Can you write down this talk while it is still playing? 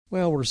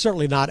Well, we're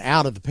certainly not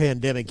out of the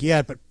pandemic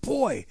yet, but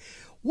boy,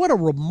 what a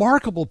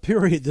remarkable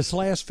period this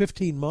last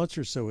 15 months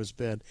or so has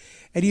been.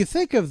 And you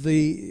think of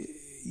the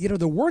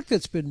work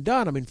that's been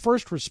done. I mean,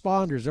 first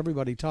responders,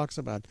 everybody talks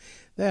about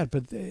that,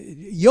 but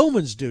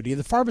yeoman's duty,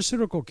 the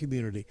pharmaceutical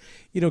community,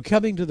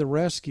 coming to the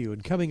rescue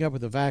and coming up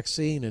with a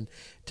vaccine in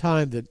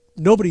time that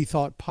nobody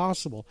thought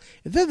possible.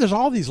 And then there's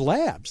all these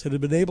labs that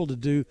have been able to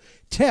do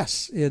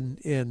tests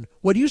in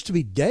what used to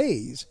be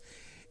days,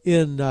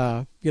 in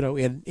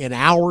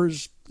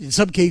hours, in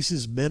some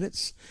cases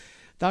minutes.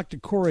 Dr.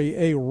 Corey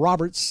A.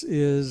 Roberts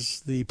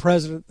is the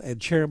president and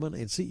chairman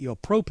and CEO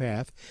of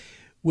ProPath,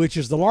 which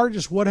is the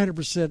largest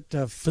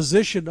 100%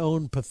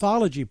 physician-owned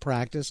pathology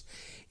practice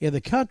in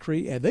the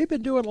country, and they've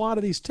been doing a lot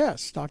of these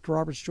tests. Dr.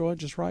 Roberts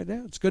joins us right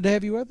now. It's good to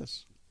have you with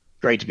us.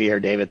 Great to be here,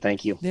 David.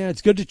 Thank you. Yeah,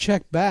 it's good to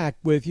check back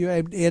with you.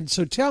 And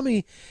so tell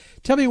me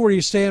where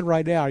you stand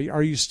right now.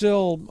 Are you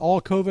still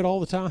all COVID all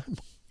the time?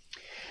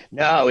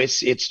 No,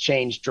 it's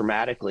changed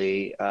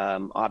dramatically.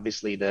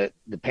 Obviously, the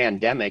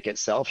pandemic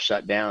itself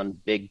shut down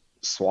big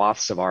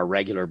swaths of our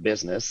regular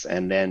business,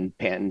 and then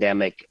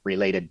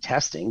pandemic-related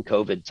testing,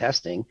 COVID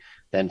testing,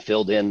 then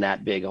filled in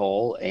that big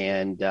hole.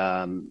 And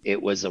it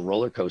was a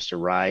roller coaster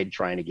ride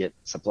trying to get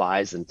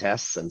supplies and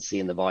tests and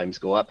seeing the volumes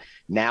go up.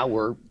 Now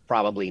we're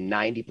probably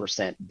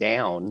 90%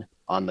 down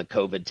on the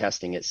COVID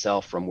testing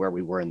itself from where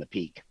we were in the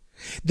peak.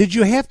 Did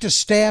you have to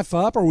staff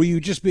up, or will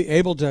you just be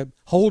able to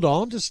hold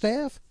on to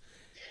staff?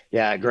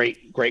 Yeah,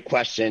 great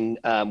question.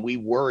 We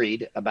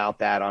worried about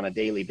that on a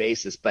daily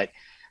basis, but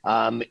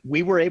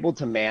we were able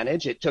to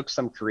manage. It took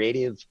some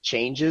creative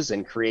changes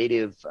and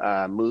creative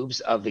moves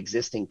of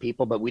existing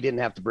people, but we didn't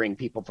have to bring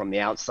people from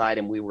the outside,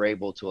 and we were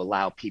able to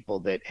allow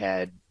people that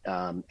had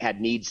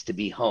needs to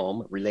be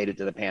home related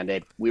to the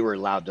pandemic. We were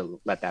allowed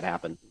to let that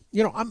happen.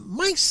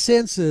 My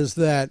sense is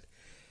that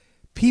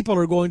people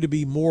are going to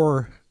be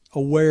more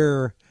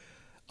aware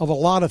of a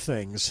lot of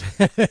things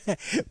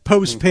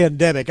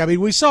post-pandemic. I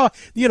mean, we saw,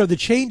 the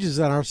changes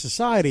in our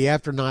society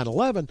after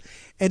 9/11,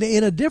 and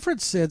in a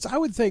different sense, I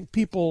would think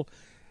people,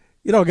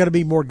 are going to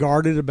be more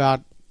guarded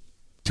about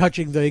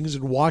touching things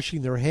and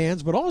washing their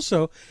hands, but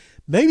also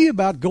maybe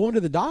about going to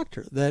the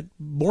doctor, that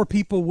more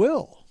people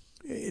will.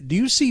 Do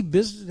you see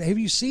business? Have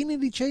you seen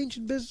any change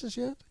in business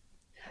yet?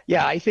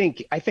 Yeah, I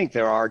think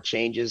there are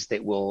changes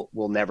that we'll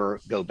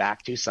never go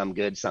back to, some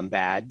good, some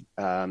bad.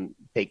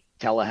 Take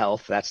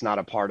telehealth, that's not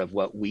a part of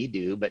what we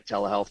do, but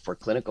telehealth for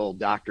clinical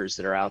doctors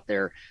that are out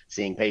there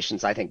seeing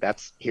patients, I think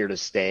that's here to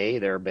stay.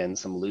 There have been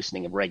some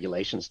loosening of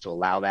regulations to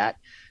allow that.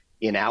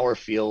 In our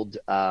field,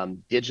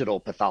 digital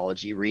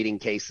pathology, reading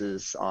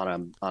cases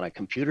on a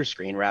computer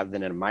screen rather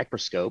than in a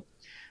microscope,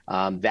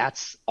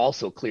 that's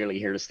also clearly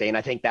here to stay. And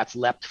I think that's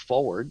leapt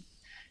forward.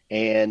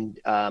 And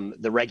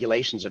the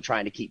regulations are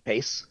trying to keep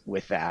pace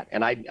with that.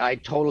 And I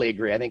totally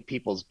agree. I think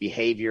people's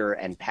behavior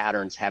and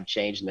patterns have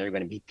changed, and there are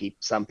going to be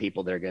some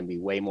people that are going to be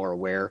way more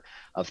aware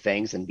of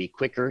things and be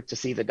quicker to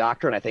see the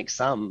doctor. And I think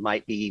some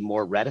might be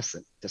more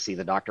reticent to see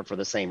the doctor for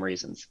the same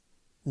reasons.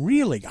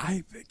 Really?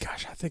 I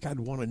think I'd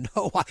want to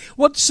know.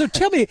 Well, so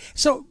tell me,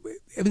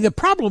 the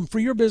problem for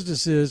your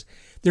business is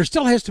there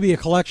still has to be a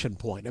collection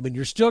point. I mean,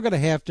 you're still going to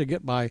have to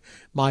get my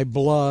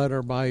blood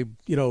or my,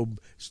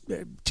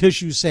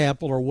 tissue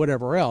sample or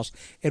whatever else.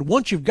 And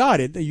once you've got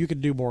it, you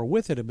can do more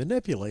with it and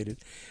manipulate it.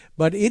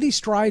 But any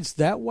strides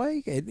that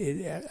way?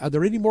 Are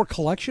there any more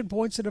collection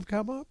points that have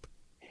come up?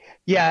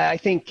 Yeah, I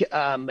think,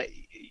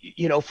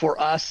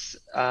 for us,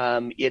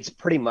 it's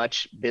pretty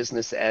much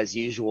business as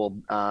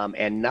usual,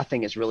 and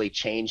nothing has really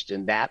changed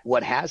in that.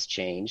 What has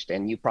changed,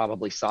 and you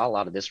probably saw a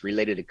lot of this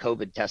related to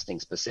COVID testing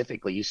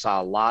specifically, you saw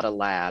a lot of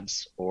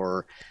labs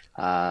or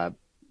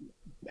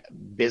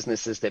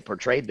businesses that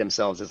portrayed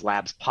themselves as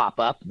labs pop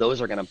up. Those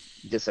are going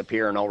to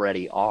disappear and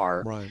already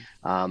are. Right.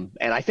 And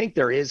I think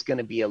there is going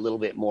to be a little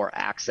bit more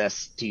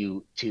access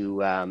to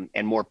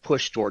and more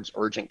push towards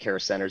urgent care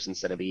centers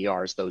instead of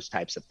ERs, those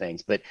types of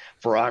things. But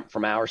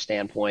from our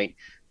standpoint,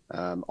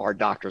 our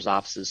doctors'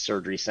 offices,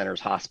 surgery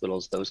centers,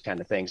 hospitals, those kind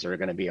of things are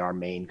going to be our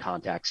main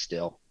contacts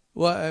still.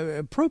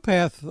 Well,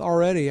 ProPath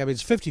already,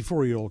 it's a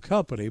 54-year-old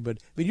company, but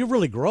you've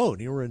really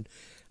grown. You were in,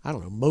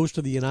 most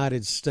of the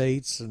United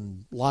States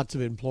and lots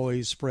of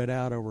employees spread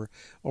out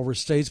over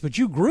states, but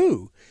you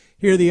grew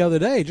here the other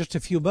day, just a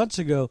few months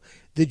ago.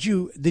 Did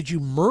you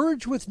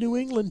merge with New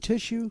England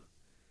Tissue?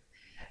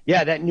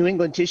 Yeah, that New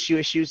England Tissue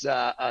issues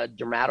a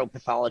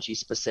dermatopathology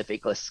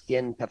specific, a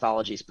skin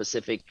pathology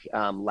specific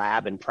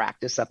lab and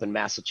practice up in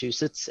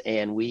Massachusetts,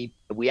 and we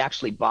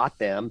actually bought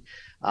them,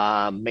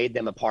 made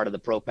them a part of the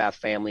ProPath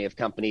family of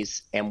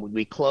companies, and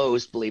we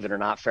closed, believe it or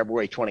not,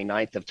 February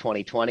 29th of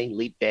 2020,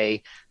 leap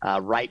day,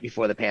 right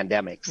before the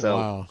pandemic. So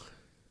wow.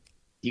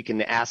 You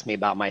can ask me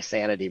about my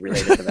sanity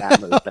related to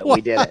that move, but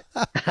we did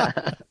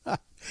it.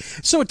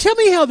 So tell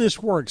me how this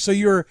works. So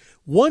you're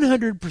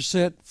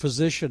 100%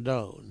 physician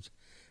owned.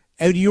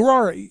 And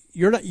you're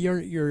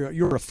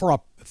a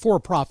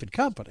for-profit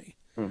company,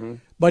 mm-hmm.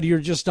 but you're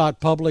just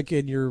not public,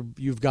 and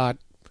you've got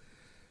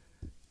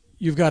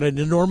an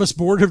enormous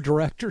board of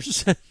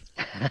directors.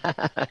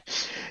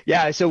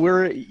 Yeah, so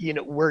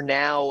we're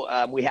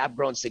now we have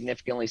grown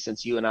significantly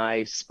since you and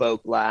I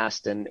spoke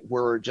last, and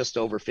we're just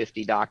over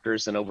 50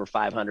 doctors and over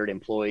 500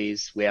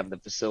 employees. We have the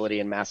facility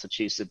in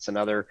Massachusetts,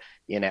 another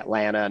in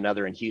Atlanta,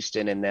 another in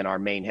Houston, and then our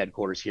main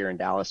headquarters here in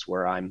Dallas,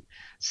 where I'm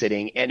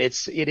sitting. And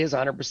it is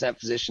 100%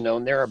 physician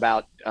owned. There are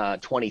about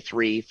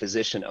 23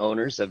 physician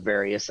owners of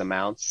various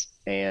amounts,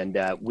 and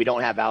we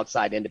don't have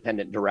outside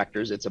independent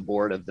directors. It's a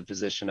board of the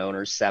physician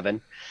owners,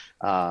 7.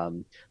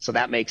 So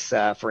that makes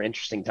for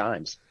interesting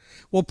times.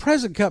 Well,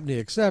 present company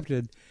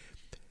accepted.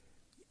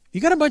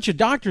 You got a bunch of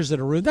doctors in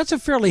a room. That's a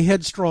fairly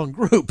headstrong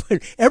group.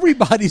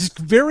 Everybody's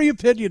very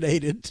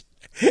opinionated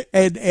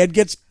and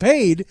gets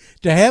paid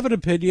to have an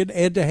opinion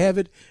and to have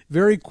it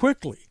very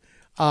quickly.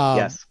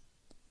 Yes.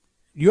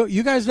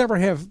 You guys never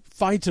have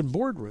fights in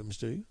boardrooms,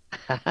 do you?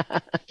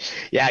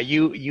 Yeah,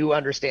 you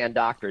understand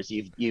doctors.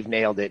 You've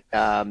nailed it.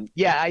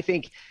 Yeah, I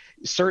think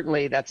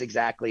certainly that's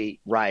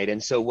exactly right.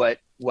 And so what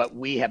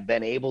we have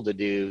been able to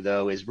do,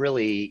 though, is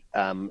really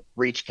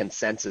reach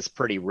consensus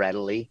pretty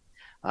readily.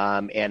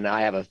 And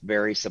I have a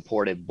very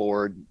supportive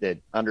board that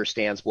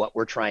understands what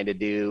we're trying to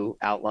do,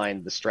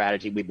 outline the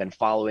strategy we've been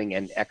following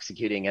and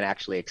executing and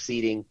actually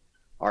exceeding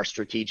our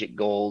strategic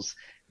goals.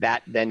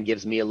 That then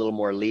gives me a little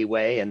more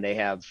leeway, and they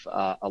have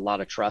a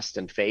lot of trust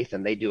and faith,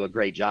 and they do a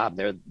great job.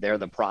 They're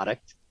the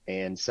product.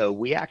 And so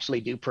we actually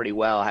do pretty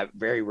well. I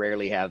very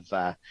rarely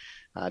have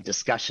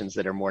discussions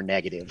that are more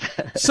negative.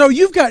 So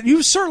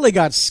you've certainly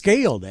got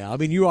scale now. I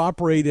mean, you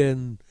operate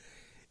in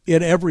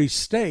every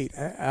state.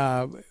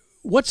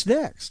 What's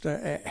next?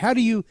 How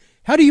do you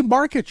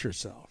market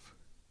yourself?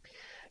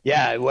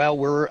 Yeah, well,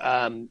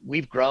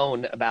 we've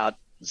grown about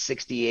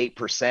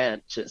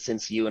 68%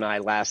 since you and I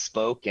last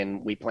spoke,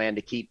 and we plan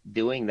to keep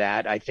doing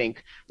that. I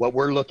think what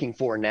we're looking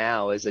for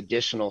now is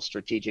additional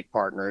strategic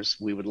partners.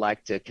 We would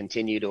like to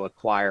continue to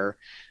acquire.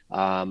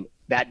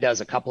 That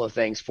does a couple of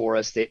things for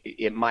us.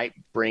 It might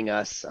bring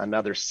us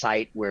another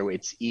site where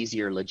it's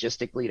easier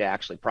logistically to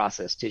actually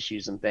process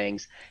tissues and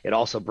things. It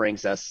also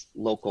brings us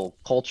local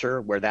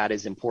culture where that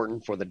is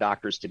important for the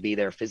doctors to be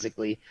there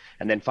physically.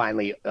 And then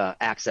finally,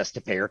 access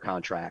to payer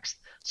contracts.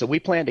 So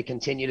we plan to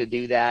continue to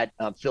do that,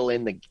 fill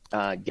in the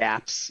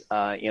gaps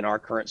in our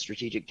current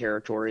strategic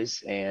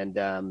territories, and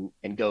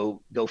go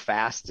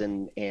fast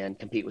and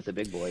compete with the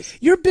big boys.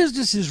 Your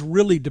business is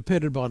really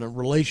dependent on a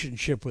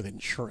relationship with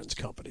insurance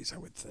companies, I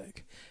would think.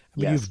 I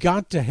mean, Yes. you've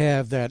got to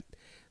have that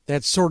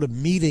sort of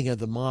meeting of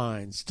the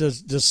minds.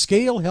 Does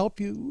scale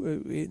help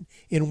you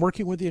in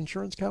working with the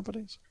insurance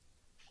companies?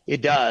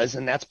 It does,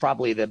 and that's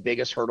probably the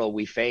biggest hurdle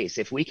we face.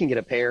 If we can get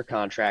a payer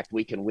contract,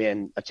 we can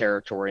win a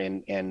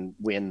territory and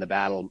win the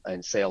battle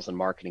in sales and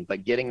marketing.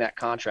 But getting that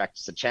contract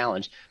is a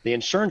challenge. The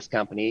insurance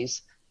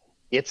companies,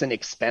 it's an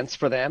expense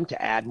for them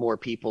to add more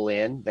people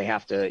in. They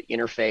have to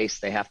interface,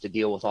 they have to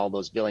deal with all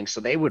those billings.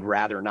 So they would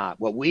rather not.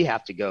 What we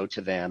have to go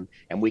to them,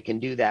 and we can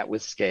do that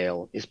with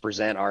scale, is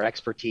present our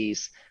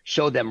expertise,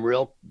 show them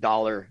real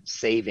dollar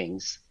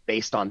savings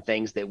based on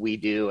things that we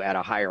do at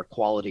a higher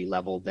quality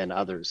level than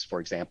others, for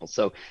example.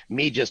 So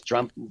me just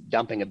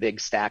dumping a big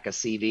stack of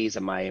CVs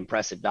and my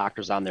impressive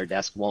doctors on their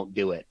desk won't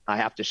do it. I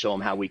have to show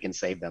them how we can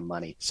save them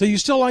money. So you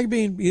still like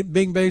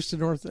being based in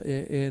North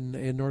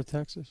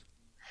Texas?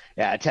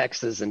 Yeah,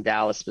 Texas and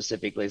Dallas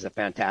specifically is a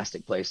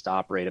fantastic place to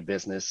operate a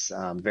business.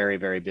 Very,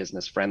 very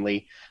business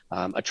friendly,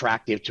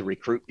 attractive to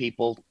recruit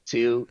people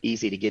to,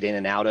 easy to get in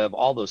and out of,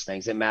 all those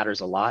things. It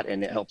matters a lot,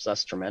 and it helps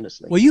us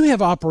tremendously. Well, you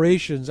have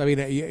operations. I mean,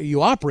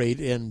 you operate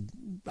in,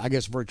 I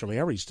guess, virtually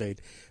every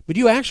state, but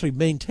you actually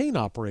maintain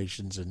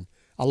operations in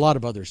a lot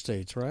of other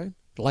states, right?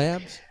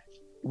 Labs?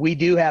 We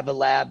do have the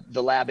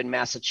lab in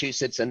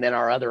Massachusetts, and then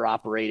our other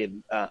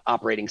operating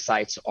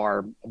sites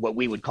are what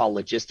we would call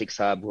logistics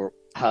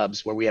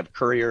hubs, where we have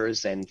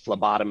couriers and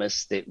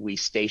phlebotomists that we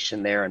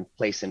station there and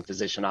place in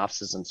physician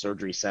offices and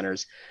surgery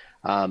centers.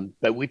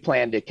 But we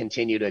plan to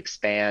continue to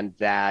expand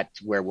that,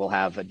 where we'll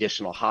have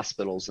additional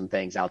hospitals and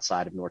things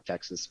outside of North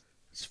Texas.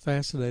 It's a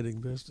fascinating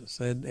business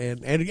and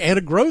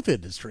a growth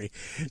industry,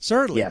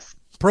 certainly. Yes.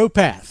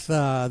 ProPath,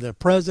 the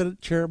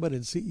president, chairman,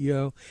 and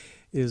CEO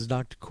is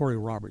Dr. Corey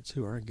Roberts,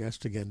 who are our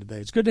guest again today.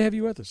 It's good to have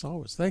you with us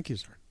always. Thank you,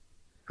 sir.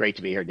 Great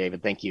to be here,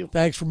 David. Thank you.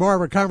 Thanks for more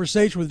of our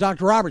conversation with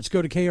Dr. Roberts.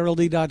 Go to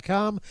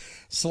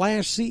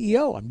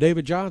krld.com/CEO. I'm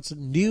David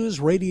Johnson,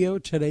 News Radio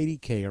 1080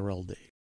 KRLD.